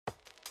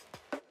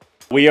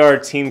We are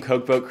Team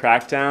Boat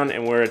Crackdown,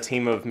 and we're a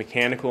team of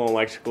mechanical and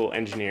electrical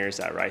engineers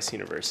at Rice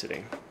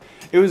University.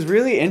 It was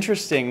really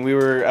interesting. We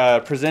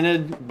were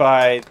presented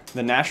by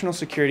the National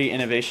Security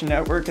Innovation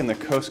Network, and the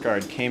Coast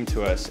Guard came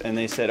to us and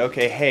they said,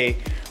 okay, hey,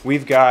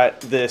 we've got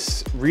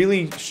this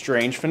really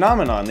strange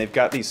phenomenon. They've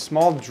got these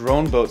small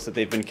drone boats that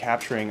they've been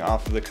capturing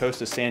off of the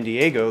coast of San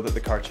Diego that the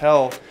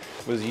cartel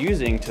was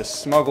using to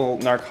smuggle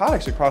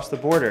narcotics across the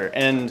border.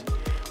 And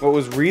what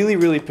was really,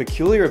 really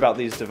peculiar about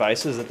these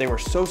devices is that they were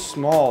so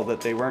small that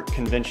they weren't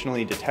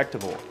conventionally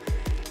detectable.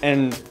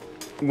 And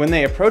when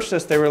they approached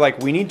us, they were like,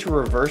 we need to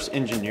reverse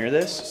engineer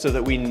this so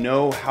that we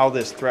know how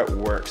this threat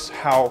works,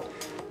 how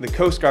the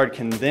Coast Guard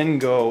can then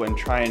go and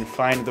try and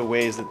find the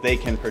ways that they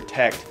can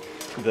protect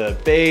the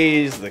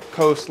bays, the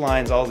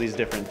coastlines, all these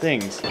different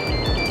things.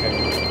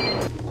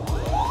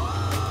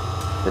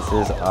 This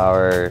is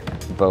our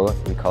boat.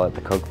 We call it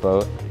the Coke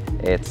boat.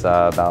 It's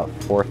about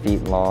 4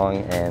 feet long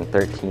and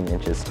 13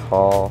 inches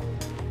tall.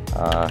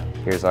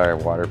 Here's our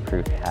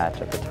waterproof hatch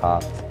at the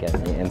top to get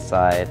on the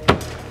inside.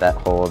 That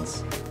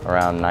holds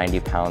around 90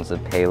 pounds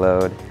of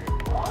payload.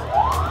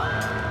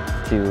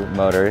 2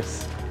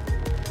 motors,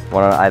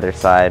 one on either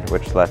side,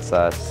 which lets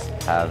us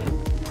have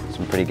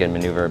some pretty good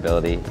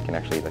maneuverability. You can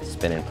actually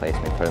spin in place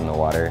when you put it in the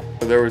water.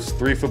 There was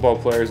 3 football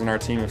players in our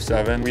team of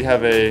 7. We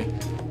have a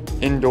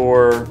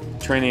indoor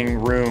training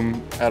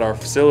room at our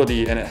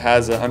facility, and it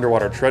has an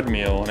underwater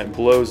treadmill, and it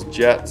blows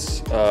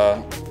jets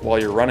while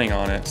you're running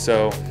on it.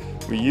 So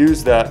we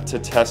use that to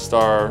test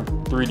our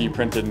 3D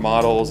printed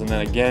models, and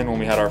then again when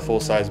we had our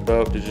full-size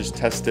boat to just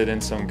test it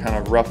in some kind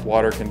of rough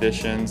water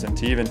conditions and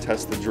to even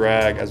test the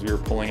drag as we were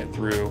pulling it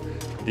through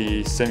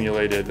the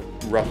simulated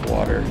rough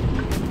water.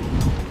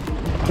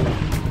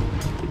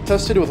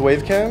 Tested with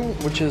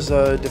Wavecam, which is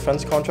a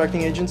defense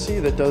contracting agency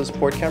that does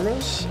port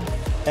cameras,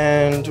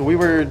 and we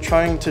were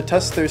trying to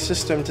test their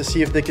system to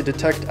see if they could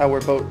detect our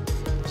boat.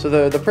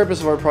 So the purpose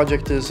of our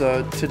project is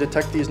to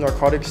detect these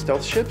narcotic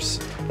stealth ships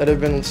that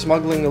have been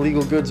smuggling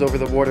illegal goods over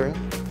the border.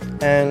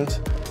 And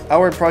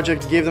our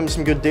project gave them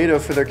some good data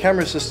for their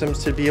camera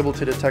systems to be able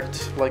to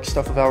detect like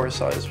stuff of our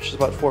size, which is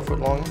about 4 foot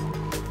long.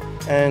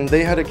 And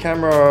they had a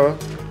camera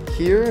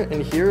here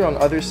and here on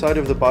either side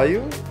of the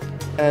bayou.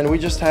 And we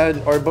just had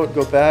our boat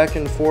go back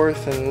and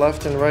forth and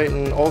left and right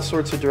in all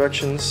sorts of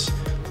directions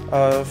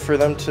for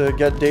them to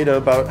get data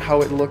about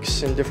how it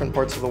looks in different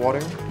parts of the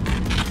water.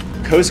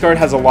 Coast Guard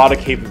has a lot of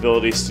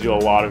capabilities to do a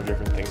lot of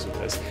different things with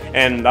this,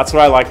 and that's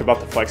what I like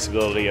about the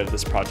flexibility of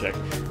this project.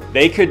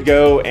 They could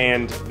go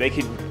and they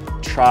could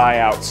try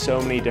out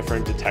so many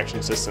different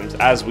detection systems,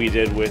 as we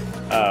did with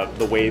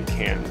the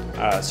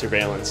Wavecam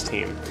surveillance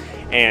team,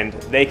 and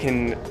they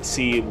can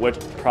see what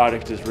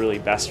product is really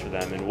best for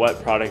them and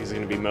what product is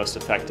going to be most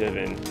effective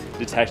in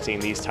detecting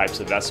these types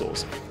of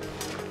vessels.